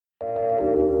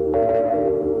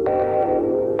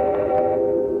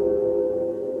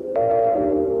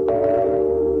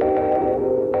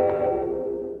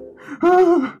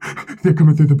they're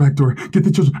coming through the back door. Get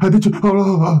the children. Hide the children.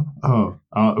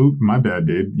 My bad,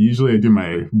 dude. Usually I do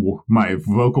my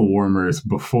vocal warmers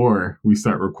before we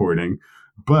start recording.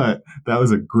 But that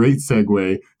was a great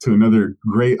segue to another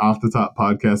great Off the Top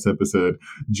podcast episode.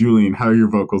 Julian, how are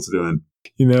your vocals doing?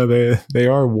 They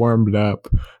are warmed up.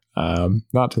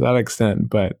 Not to that extent,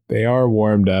 but they are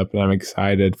warmed up, and I'm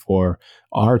excited for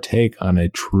our take on a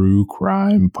true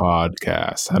crime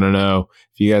podcast. I don't know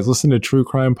if you guys listen to true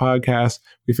crime podcasts.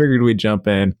 We figured we'd jump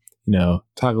in,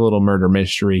 talk a little murder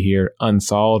mystery here,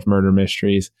 unsolved murder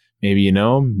mysteries. Maybe you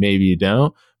know them, maybe you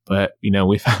don't, but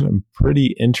we found them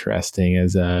pretty interesting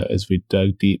as we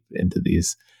dug deep into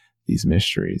these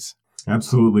mysteries.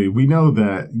 Absolutely. We know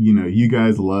that, you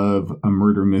guys love a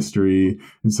murder mystery.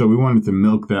 And so we wanted to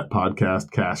milk that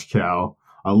podcast cash cow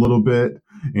a little bit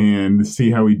and see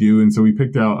how we do. And so we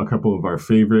picked out a couple of our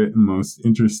favorite and most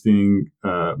interesting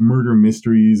murder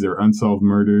mysteries or unsolved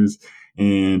murders.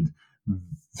 And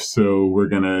so we're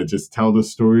going to just tell the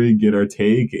story, get our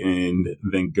take, and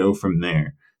then go from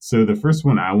there. So the first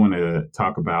one I want to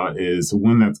talk about is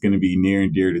one that's going to be near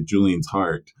and dear to Julian's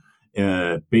heart.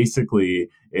 Basically,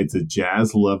 it's a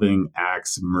jazz-loving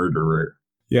axe murderer.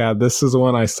 Yeah, this is the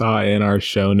one I saw in our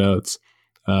show notes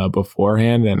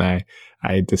beforehand, and I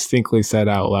distinctly said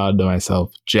out loud to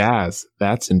myself, jazz,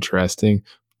 that's interesting.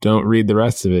 Don't read the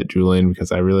rest of it, Julian,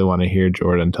 because I really want to hear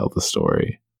Jordan tell the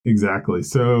story. Exactly.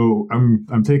 So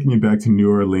I'm taking you back to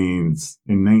New Orleans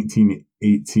in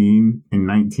 1918 and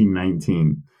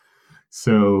 1919.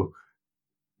 So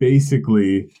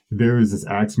basically, there was this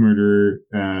axe murderer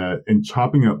and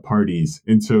chopping up parties.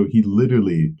 And so he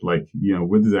literally,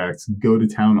 with his axe, go to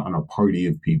town on a party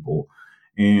of people.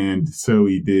 And so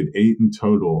he did 8 in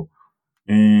total.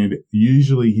 And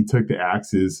usually he took the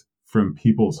axes from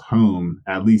people's home.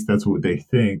 At least that's what they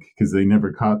think, because they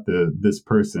never caught this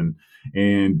person.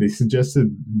 And they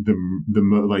suggested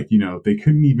they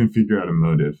couldn't even figure out a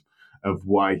motive of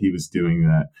why he was doing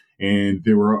that. And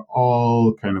they were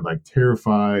all kind of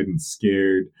terrified and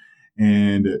scared.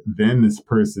 And then this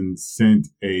person sent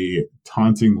a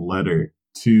taunting letter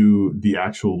to the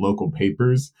actual local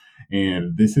papers.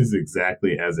 And this is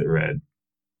exactly as it read.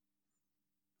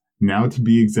 Now, to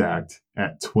be exact,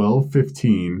 at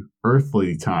 12:15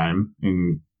 earthly time,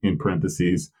 in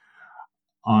parentheses,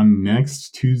 on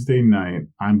next Tuesday night,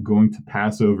 I'm going to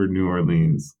pass over New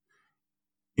Orleans.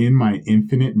 In my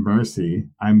infinite mercy,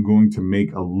 I'm going to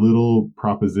make a little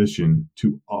proposition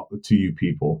to you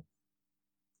people.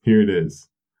 Here it is.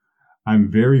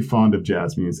 I'm very fond of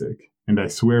jazz music, and I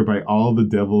swear by all the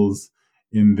devils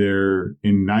in the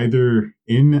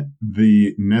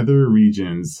nether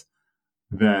regions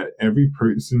that every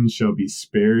person shall be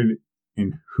spared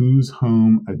in whose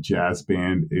home a jazz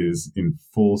band is in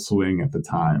full swing at the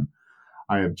time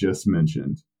I have just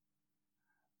mentioned.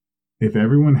 If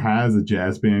everyone has a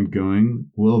jazz band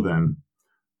going, well then,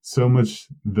 so much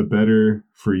the better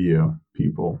for you,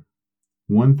 people.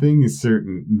 One thing is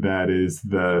certain, that is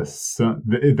that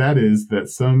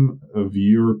some of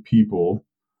your people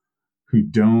who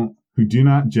do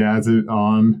not jazz it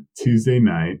on Tuesday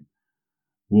night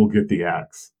will get the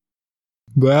axe.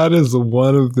 That is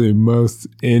one of the most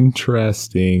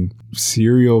interesting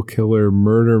serial killer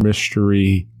murder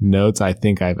mystery notes I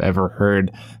think I've ever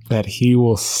heard, that he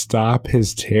will stop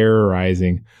his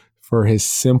terrorizing for his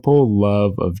simple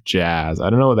love of jazz. I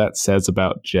don't know what that says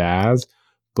about jazz,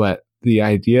 but the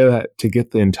idea that to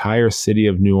get the entire city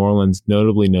of New Orleans,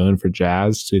 notably known for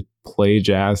jazz, to play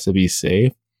jazz to be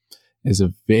safe is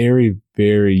a very,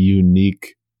 very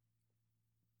unique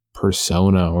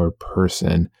persona or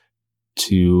person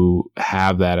to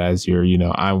have that as your,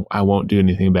 I won't do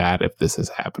anything bad if this is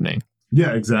happening.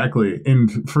 Yeah, exactly.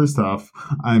 And first off,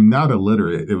 I'm not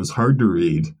illiterate. It was hard to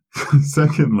read.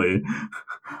 Secondly,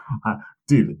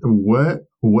 dude, what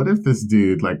if this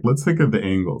dude, let's think of the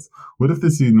angles. What if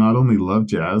this dude not only loved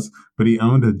jazz, but he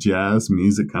owned a jazz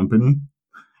music company,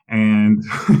 and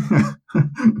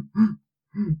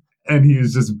and he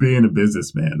was just being a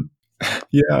businessman?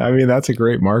 Yeah, I mean, that's a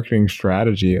great marketing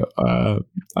strategy. I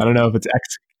don't know if it's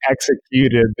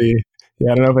executed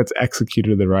I don't know if it's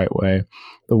executed the right way.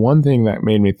 The one thing that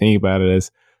made me think about it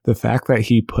is the fact that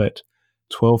he put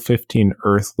 12:15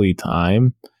 earthly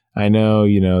time. I know,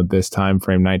 this time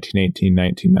frame, 1918,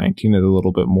 1919, is a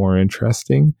little bit more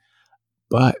interesting,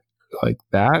 but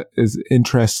that is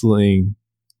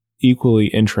equally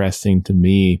interesting to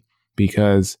me,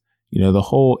 because, the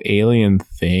whole alien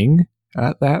thing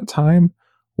at that time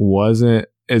wasn't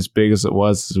as big as it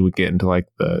was as we get into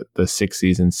the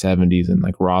 60s and 70s, and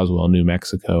Roswell, New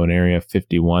Mexico, and Area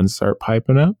 51 start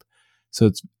piping up. So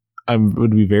I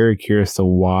would be very curious to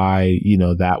why,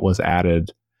 that was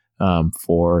added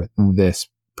for this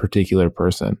particular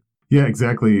person. Yeah,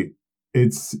 exactly.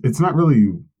 It's not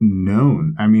really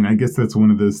known. I mean, I guess that's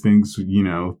one of those things,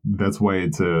 that's why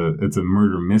it's a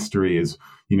murder mystery is,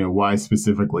 why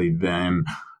specifically then?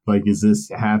 Like, does this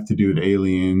have to do with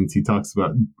aliens? He talks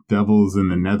about devils in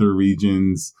the nether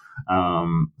regions.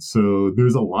 So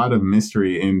there's a lot of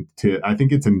mystery I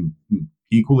think it's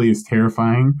equally as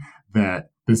terrifying that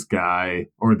this guy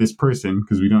or this person,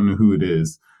 because we don't know who it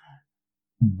is,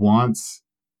 wants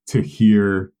to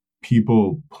hear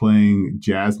people playing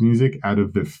jazz music out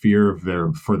of the fear of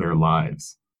their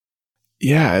lives.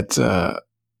 Yeah, it's the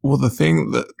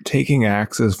thing that taking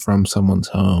axes from someone's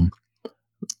home,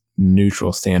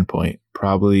 neutral standpoint,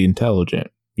 probably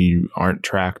intelligent. You aren't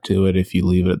tracked to it if you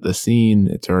leave it at the scene;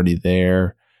 it's already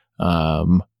there.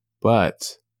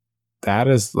 But that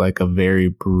is like a very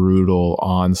brutal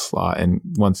onslaught. And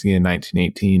once again,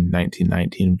 1918,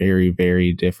 1919, very,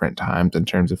 very different times in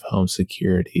terms of home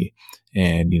security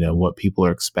and, what people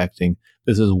are expecting.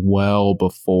 This is well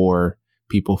before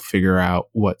people figure out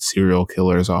what serial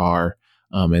killers are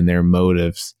and their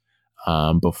motives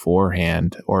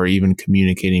beforehand, or even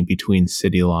communicating between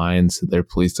city lines to their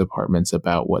police departments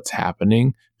about what's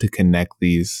happening to connect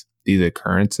these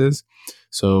occurrences.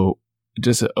 So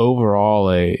just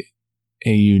overall a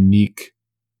unique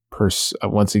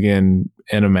once again,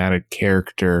 enigmatic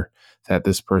character that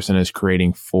this person is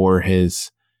creating for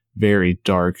his very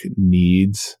dark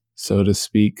needs, so to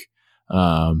speak,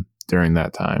 during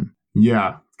that time.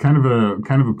 Yeah, kind of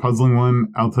a puzzling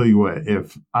one. I'll tell you what,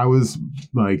 if I was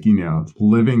like,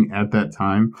 living at that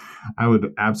time, I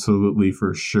would absolutely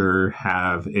for sure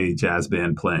have a jazz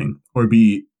band playing or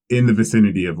be in the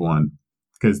vicinity of one,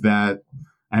 because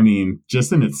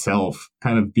just in itself,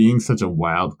 kind of being such a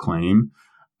wild claim,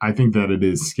 I think that it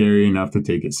is scary enough to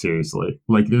take it seriously.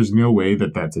 Like, there's no way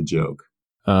that that's a joke.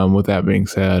 With that being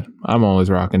said, I'm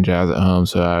always rocking jazz at home,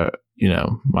 so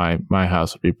my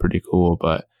house would be pretty cool.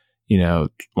 But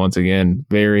once again,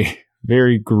 very,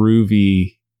 very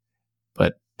groovy,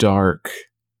 but dark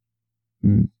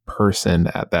person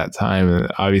at that time,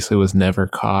 and obviously was never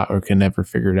caught or could never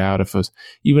figure it out if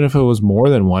it was more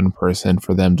than one person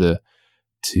for them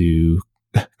to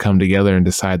come together and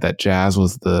decide that jazz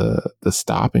was the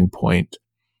stopping point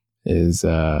is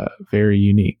very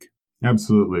unique.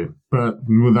 Absolutely. But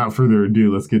without further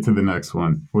ado, let's get to the next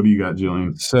one. What do you got,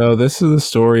 Julian? So this is the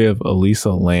story of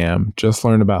Elisa Lam. Just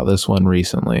learned about this one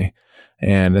recently.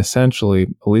 And essentially,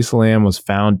 Elisa Lam was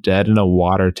found dead in a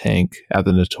water tank at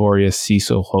the notorious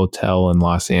Cecil Hotel in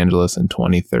Los Angeles in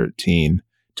 2013.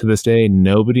 To this day,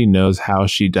 nobody knows how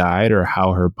she died or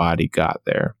how her body got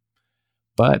there.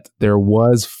 But there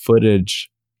was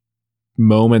footage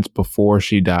moments before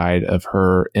she died of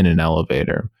her in an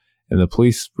elevator. And the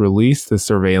police released the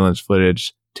surveillance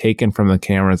footage taken from the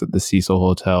cameras at the Cecil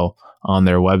Hotel on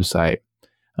their website.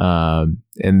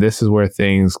 And this is where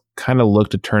things kind of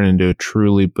look to turn into a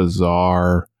truly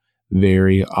bizarre,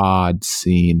 very odd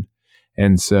scene.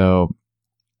 And so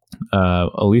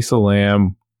Elisa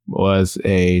Lam was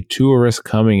a tourist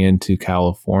coming into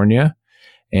California.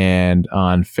 And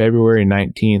on February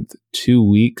 19th, 2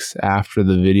 weeks after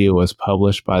the video was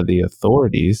published by the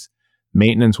authorities,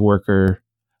 maintenance worker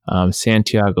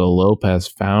Santiago Lopez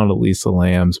found Elisa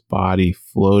Lam's body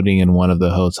floating in one of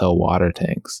the hotel water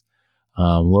tanks.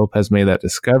 Lopez made that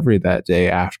discovery that day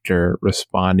after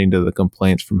responding to the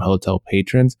complaints from hotel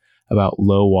patrons about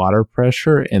low water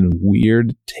pressure and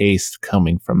weird taste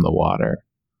coming from the water.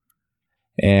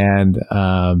 And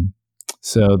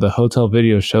so the hotel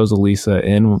video shows Elisa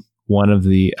in one of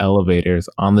the elevators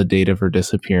on the date of her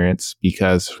disappearance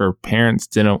because her parents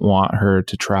didn't want her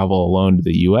to travel alone to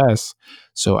the U.S.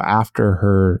 So after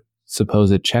her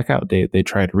supposed checkout date, they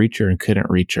tried to reach her and couldn't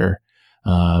reach her.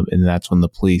 And that's when the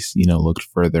police, looked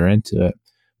further into it.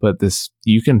 But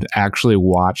you can actually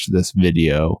watch this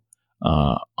video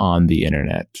on the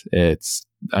internet. It's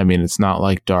not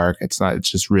like dark. It's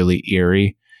just really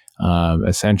eerie.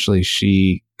 Essentially,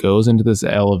 she goes into this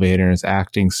elevator and is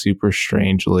acting super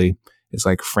strangely. It's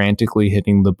like frantically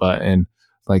hitting the button,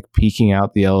 like peeking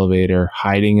out the elevator,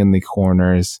 hiding in the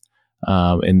corners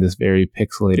in this very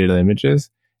pixelated images.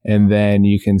 And then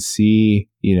you can see,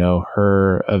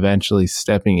 her eventually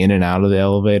stepping in and out of the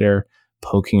elevator,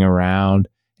 poking around.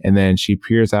 And then she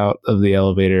peers out of the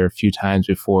elevator a few times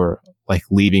before like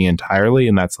leaving entirely.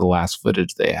 And that's the last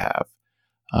footage they have.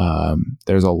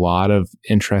 There's a lot of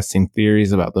interesting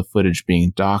theories about the footage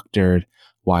being doctored,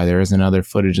 why there isn't other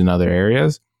footage in other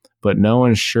areas, but no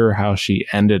one's sure how she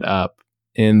ended up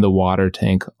in the water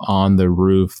tank on the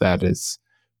roof. That is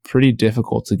pretty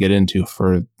difficult to get into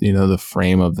for, the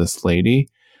frame of this lady.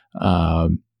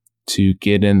 to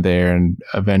get in there and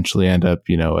eventually end up,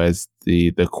 as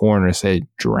the coroner said,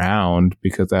 drowned,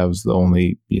 because that was the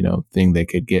only, thing they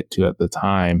could get to at the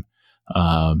time,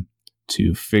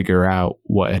 to figure out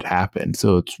what had happened.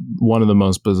 So it's one of the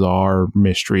most bizarre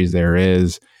mysteries there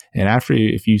is. And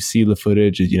if you see the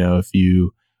footage, if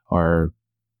you are,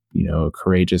 a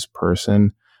courageous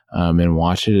person, and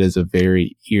watch it, as a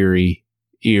very eerie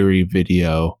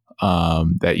video,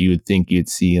 that you would think you'd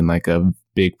see in like a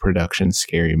big production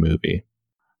scary movie.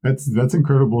 That's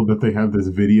incredible that they have this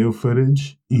video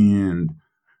footage and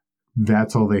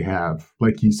that's all they have.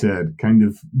 Like you said, kind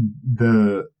of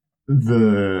the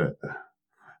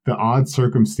odd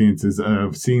circumstances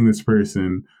of seeing this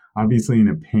person obviously in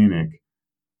a panic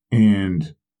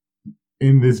and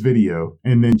in this video,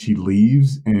 and then she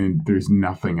leaves and there's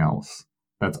nothing else.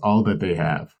 That's all that they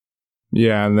have.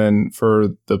 Yeah, and then for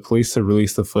the police to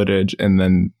release the footage, and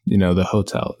then, the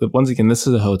hotel. Once again, this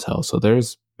is a hotel, so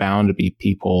there's bound to be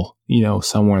people,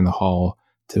 somewhere in the hall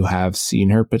to have seen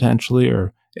her potentially,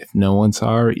 or if no one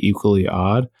saw her, equally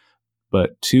odd.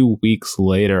 But 2 weeks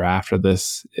later, after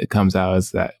this, it comes out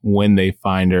is that when they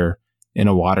find her in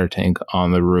a water tank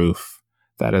on the roof,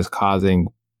 that is causing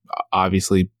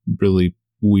obviously really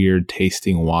weird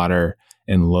tasting water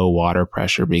and low water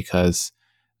pressure because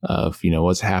of,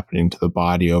 what's happening to the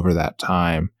body over that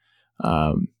time.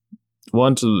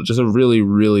 Just a really,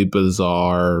 really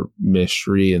bizarre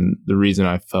mystery. And the reason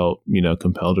I felt,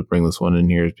 compelled to bring this one in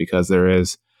here is because there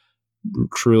is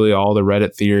truly all the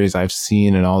Reddit theories I've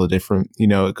seen and all the different,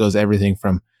 it goes everything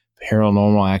from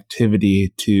paranormal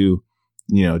activity to,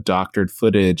 doctored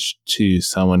footage to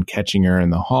someone catching her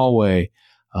in the hallway.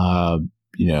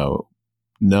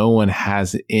 No one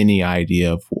has any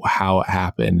idea of how it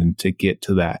happened, and to get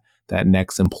to that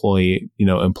next employee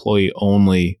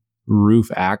only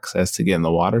roof access to get in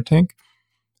the water tank.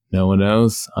 No one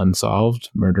knows.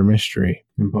 Unsolved murder mystery.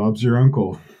 And Bob's your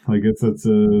uncle. I guess that's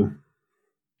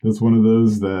one of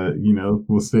those that,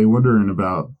 we'll stay wondering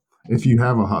about. If you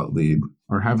have a hot lead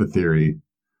or have a theory,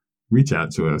 reach out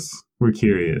to us. We're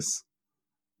curious.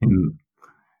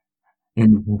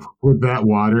 And with that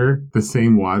water, the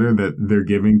same water that they're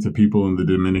giving to people in the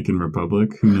Dominican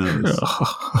Republic, who knows?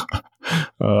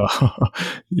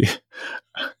 Yeah.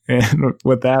 And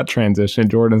with that transition,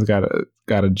 Jordan's got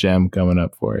a gem coming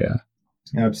up for you.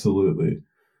 Absolutely.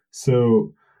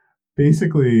 So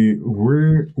basically,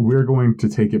 we're going to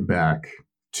take it back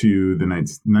to the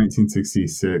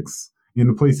 1966 in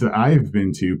a place that I've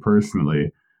been to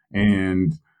personally,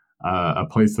 and a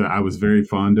place that I was very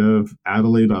fond of,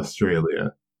 Adelaide,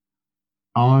 Australia,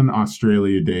 on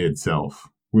Australia Day itself,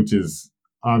 which is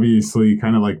obviously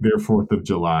kind of like their 4th of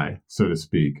July, so to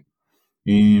speak.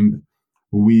 And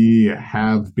we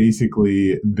have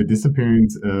basically the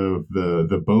disappearance of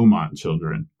the Beaumont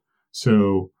children.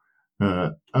 So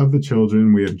of the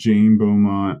children, we have Jane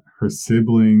Beaumont. Her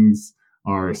siblings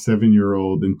are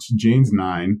 7-year-old, and Jane's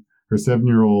 9. Her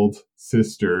 7-year-old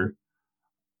sister,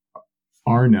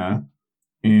 Arna,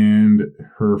 and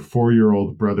her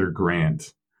 4-year-old brother,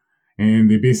 Grant.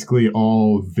 And they basically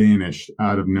all vanished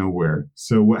out of nowhere.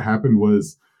 So what happened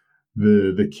was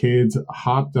the kids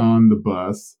hopped on the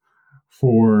bus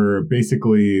for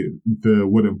basically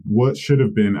what should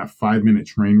have been a 5-minute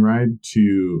train ride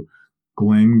to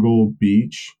Glengall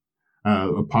Beach,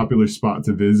 a popular spot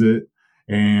to visit.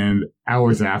 And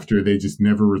hours after, they just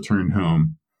never returned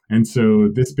home. And so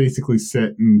this basically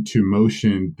set into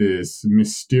motion this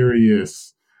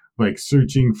mysterious, like,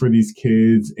 searching for these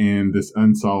kids and this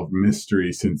unsolved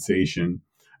mystery sensation.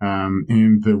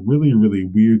 And the really, really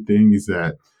weird thing is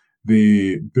that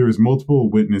there was multiple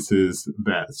witnesses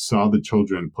that saw the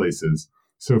children places.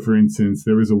 So, for instance,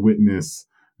 there was a witness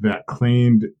that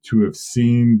claimed to have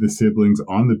seen the siblings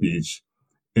on the beach,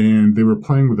 and they were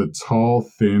playing with a tall,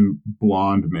 thin,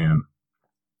 blonde man.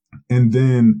 And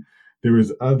then there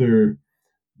was other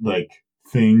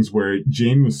things where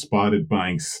Jane was spotted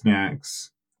buying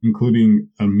snacks, including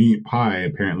a meat pie,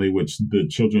 apparently, which the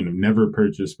children have never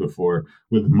purchased before,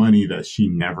 with money that she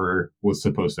never was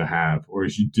supposed to have, or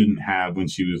she didn't have when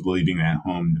she was leaving that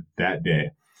home that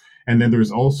day. And then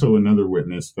there's also another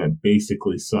witness that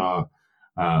basically saw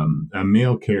a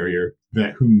mail carrier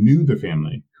who knew the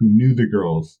family, who knew the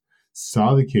girls,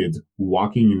 saw the kids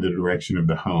walking in the direction of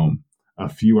the home a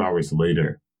few hours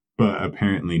later, but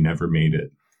apparently never made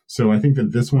it. So I think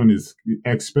that this one is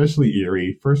especially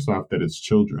eerie. First off, that it's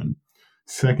children.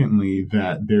 Secondly,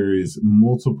 that there is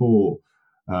multiple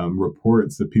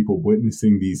reports of people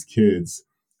witnessing these kids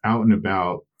out and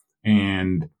about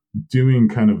and doing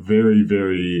kind of very,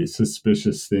 very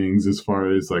suspicious things, as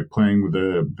far as like playing with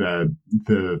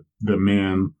the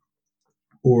man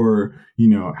or,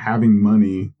 having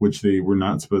money, which they were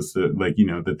not supposed to, like,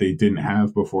 that they didn't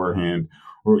have beforehand,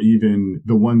 or even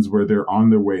the ones where they're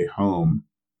on their way home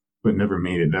but never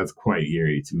made it. That's quite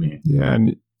eerie to me. Yeah,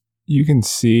 and you can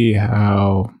see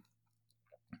how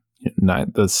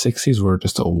the 60s were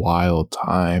just a wild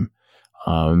time.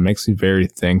 It makes me very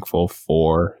thankful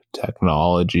for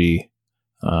technology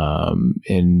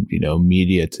in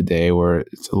media today, where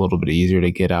it's a little bit easier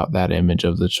to get out that image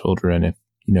of the children if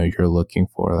you're looking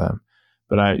for them.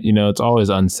 But it's always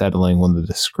unsettling when the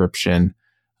description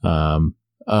of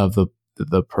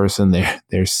the person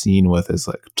they're seen with is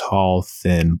like tall,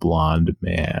 thin, blonde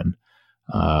man.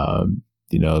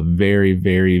 Very,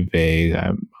 very vague.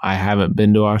 I haven't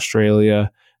been to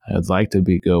Australia. I'd like to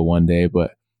go one day,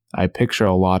 but I picture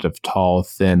a lot of tall,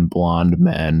 thin, blonde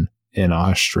men in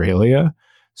Australia.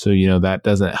 So, that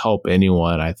doesn't help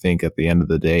anyone, I think, at the end of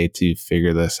the day to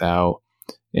figure this out.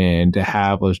 And to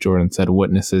have, as Jordan said,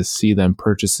 witnesses see them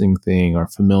purchasing things or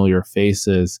familiar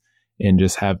faces and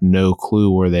just have no clue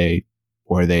where they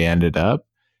ended up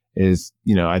is,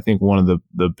 I think one of the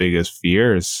biggest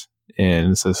fears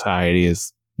in society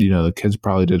is, the kids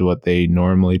probably did what they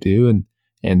normally do,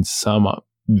 and some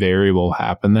variable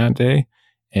happened that day,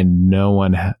 and no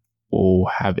one will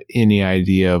have any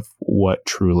idea of what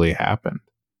truly happened.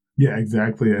 Yeah,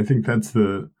 exactly. I think that's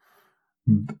the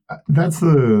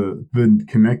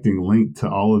connecting link to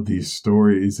all of these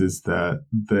stories, is that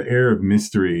the air of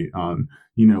mystery on,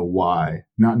 why,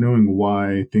 not knowing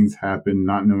why things happen,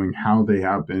 not knowing how they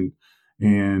happened,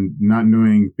 and not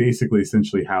knowing basically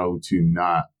essentially how to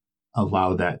not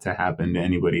allow that to happen to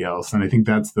anybody else. And I think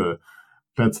that's the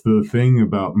thing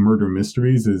about murder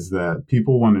mysteries, is that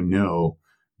people want to know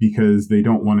because they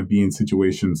don't want to be in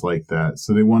situations like that.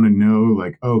 So they want to know,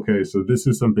 like, okay, so this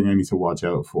is something I need to watch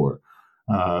out for.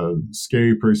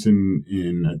 Scary person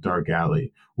in a dark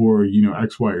alley, or,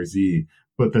 X, Y, or Z.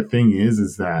 But the thing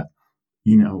is that,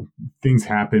 things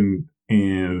happen,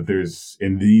 and there's,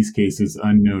 in these cases,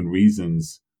 unknown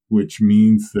reasons, which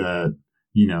means that,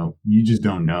 you just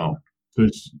don't know. So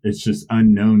it's just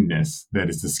unknownness that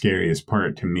is the scariest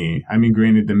part to me. I mean,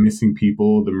 granted, the missing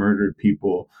people, the murdered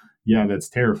people, yeah, that's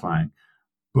terrifying.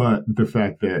 But the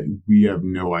fact that we have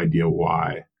no idea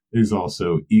why is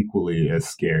also equally as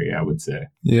scary, I would say.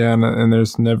 Yeah, and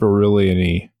there's never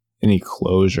really any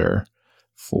closure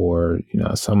for,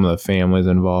 some of the families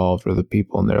involved or the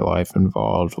people in their life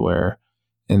involved, where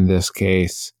in this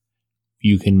case,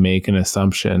 you can make an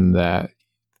assumption that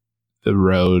the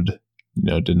road,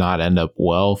 did not end up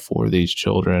well for these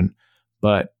children,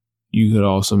 but you could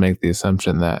also make the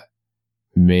assumption that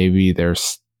maybe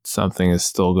there's something is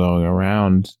still going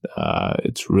around.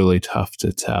 It's really tough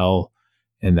to tell.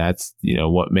 And that's,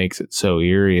 what makes it so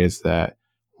eerie, is that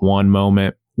one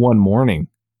morning,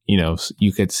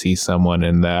 you could see someone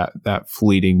in that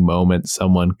fleeting moment,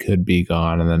 someone could be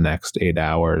gone in the next 8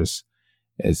 hours,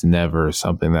 is never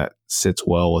something that sits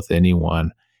well with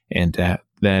anyone. And to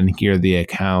then hear the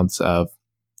accounts of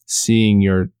seeing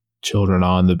your children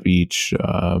on the beach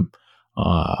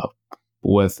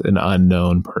with an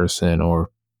unknown person, or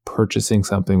purchasing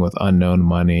something with unknown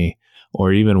money,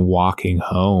 or even walking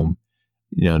home,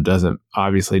 doesn't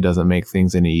make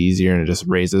things any easier, and it just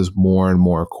raises more and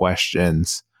more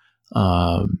questions.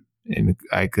 And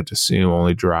I could assume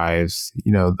only drives,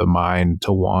 the mind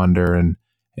to wander and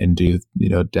do,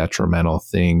 detrimental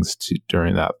things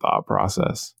during that thought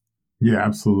process. Yeah,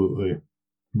 absolutely.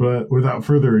 But without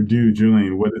further ado,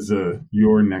 Julian, what is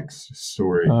your next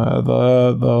story?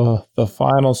 The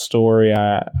final story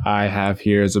I have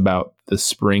here is about the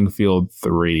Springfield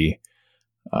 3,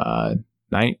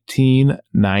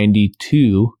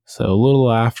 1992. So a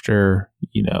little after,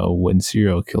 when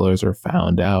serial killers are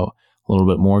found out, a little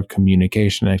bit more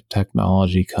communication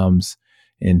technology comes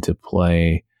into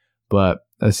play. But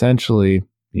essentially,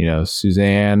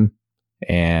 Suzanne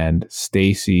and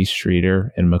Stacy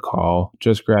Streeter and McCall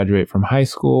just graduate from high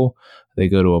school. They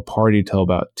go to a party till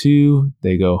about 2.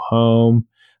 They go home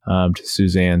to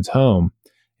Suzanne's home.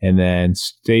 And then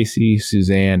Stacy,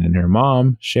 Suzanne, and her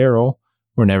mom, Cheryl,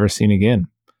 were never seen again.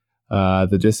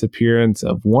 The disappearance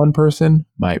of one person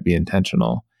might be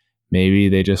intentional. Maybe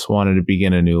they just wanted to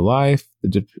begin a new life.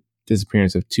 The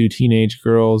disappearance of 2 teenage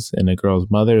girls and a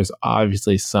girl's mother is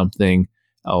obviously something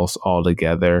else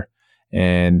altogether.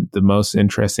 And the most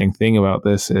interesting thing about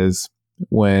this is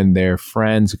when their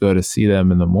friends go to see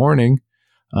them in the morning,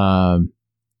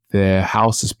 the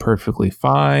house is perfectly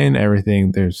fine.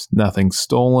 Everything, there's nothing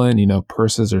stolen.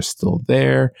 Purses are still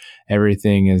there.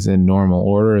 Everything is in normal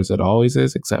order as it always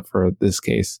is, except for this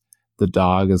case, the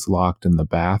dog is locked in the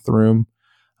bathroom.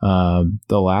 The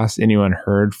last anyone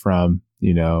heard from,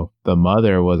 the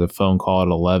mother was a phone call at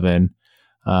 11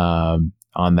 on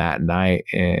that night.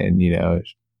 And,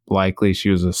 likely she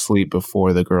was asleep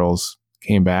before the girls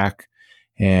came back.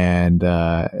 And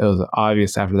it was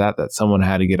obvious after that someone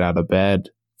had to get out of bed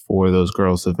for those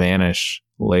girls to vanish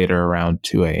later around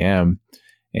 2 a.m.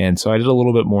 And so I did a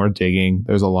little bit more digging.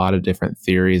 There's a lot of different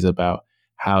theories about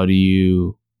how do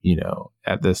you,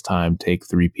 at this time, take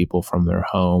 3 people from their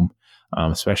home,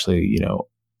 especially,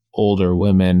 older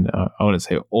women. I wouldn't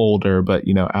say older, but,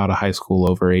 out of high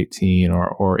school over 18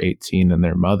 or 18 and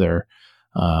their mother.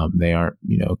 They aren't,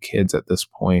 kids at this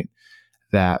point.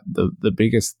 That the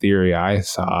biggest theory I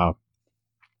saw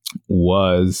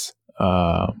was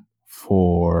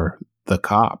for the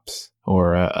cops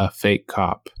or a fake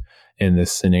cop in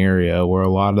this scenario, where a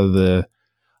lot of the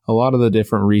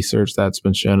different research that's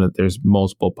been shown, that there's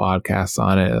multiple podcasts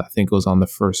on it. I think it was on the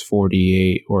First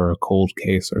 48 or a cold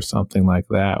case or something like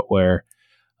that, where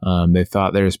they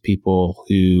thought there's people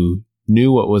who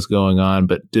knew what was going on,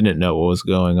 but didn't know what was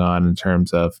going on in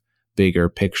terms of bigger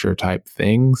picture type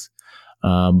things.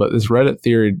 But this Reddit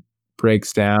theory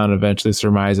breaks down, eventually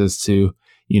surmises to,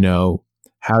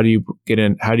 how do you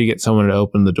get someone to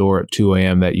open the door at 2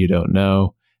 a.m. that you don't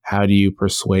know? How do you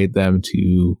persuade them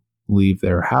to leave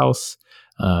their house?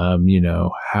 How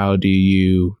do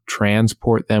you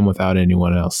transport them without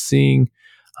anyone else seeing?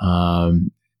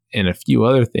 And a few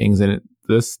other things. And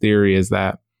this theory is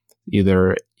that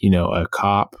either, a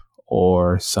cop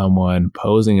or someone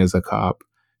posing as a cop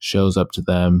shows up to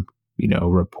them,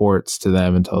 reports to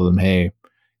them and tells them, hey,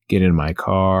 get in my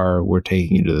car, we're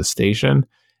taking you to the station.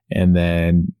 And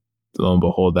then lo and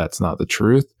behold, that's not the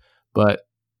truth. But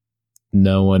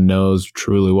no one knows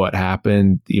truly what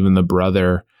happened. Even the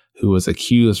brother, who was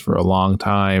accused for a long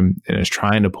time and is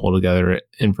trying to pull together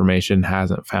information,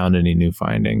 hasn't found any new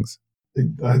findings.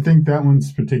 I think that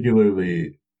one's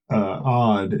particularly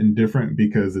odd and different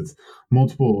because it's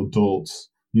multiple adults.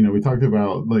 We talked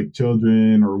about like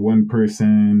children or one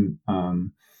person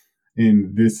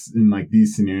in like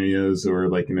these scenarios, or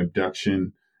like an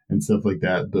abduction and stuff like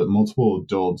that. But multiple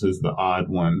adults is the odd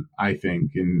one, I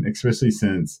think. And especially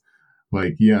since,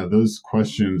 like, yeah, those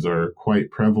questions are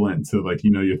quite prevalent to, like,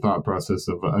 your thought process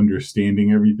of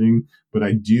understanding everything. But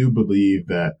I do believe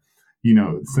that,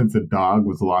 since the dog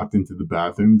was locked into the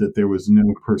bathroom, that there was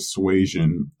no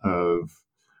persuasion of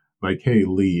like, hey,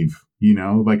 leave,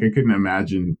 like I couldn't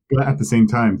imagine. But at the same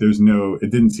time,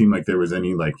 it didn't seem like there was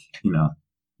any, like,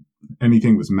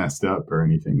 anything was messed up or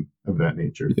anything of that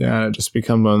nature. Yeah, it just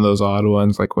become one of those odd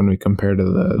ones, like when we compare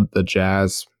to the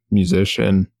jazz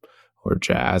musician or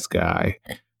jazz guy,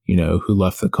 who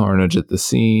left the carnage at the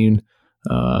scene.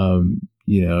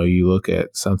 You look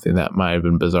at something that might have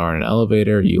been bizarre in an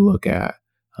elevator. You look at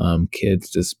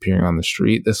kids disappearing on the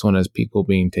street. This one is people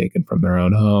being taken from their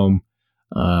own home,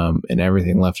 and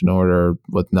everything left in order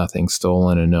with nothing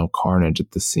stolen and no carnage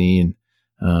at the scene,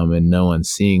 and no one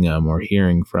seeing them or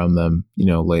hearing from them,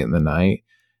 late in the night.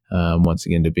 Once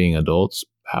again, to being adults,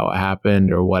 how it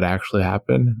happened or what actually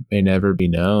happened may never be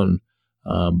known.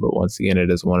 But once again, it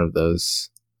is one of those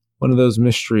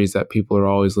mysteries that people are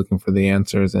always looking for the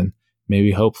answers. And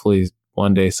maybe hopefully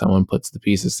one day someone puts the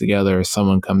pieces together, or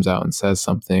someone comes out and says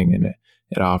something, and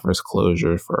it offers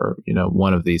closure for,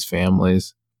 one of these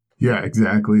families. Yeah,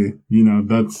 exactly.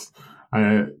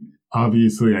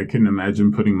 Obviously I couldn't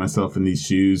imagine putting myself in these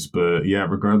shoes, but yeah,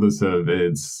 regardless of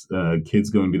it's kids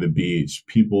going to the beach,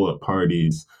 people at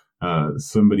parties,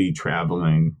 somebody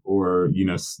traveling, or,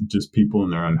 just people in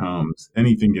their own homes,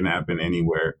 anything can happen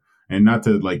anywhere. And not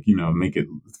to, like, make it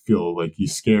feel like you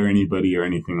scare anybody or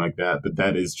anything like that, but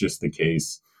that is just the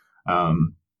case.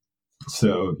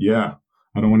 So yeah,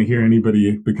 I don't want to hear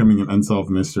anybody becoming an unsolved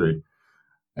mystery.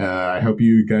 I hope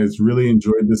you guys really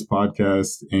enjoyed this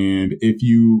podcast. And if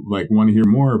you want to hear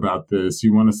more about this,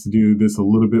 you want us to do this a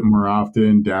little bit more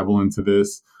often, dabble into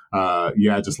this,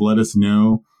 just let us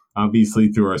know. Obviously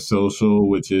through our social,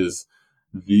 which is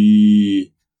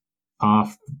the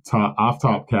off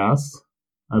top cast,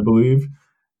 I believe.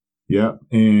 Yeah.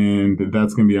 And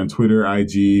that's going to be on Twitter,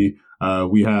 IG.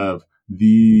 We have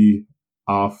the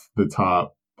Off the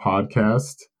Top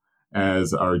podcast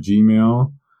as our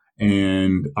Gmail.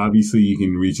 And obviously you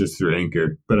can reach us through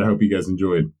Anchor, but I hope you guys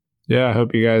enjoyed. Yeah, I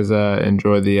hope you guys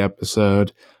enjoyed the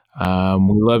episode. We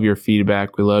love your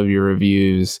feedback. We love your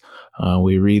reviews.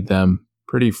 We read them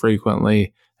pretty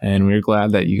frequently, and we're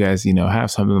glad that you guys, have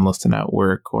something to listen at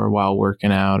work or while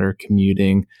working out or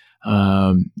commuting. We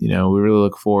really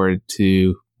look forward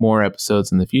to more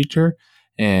episodes in the future,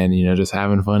 and, just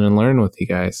having fun and learning with you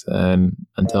guys. And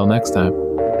until next time.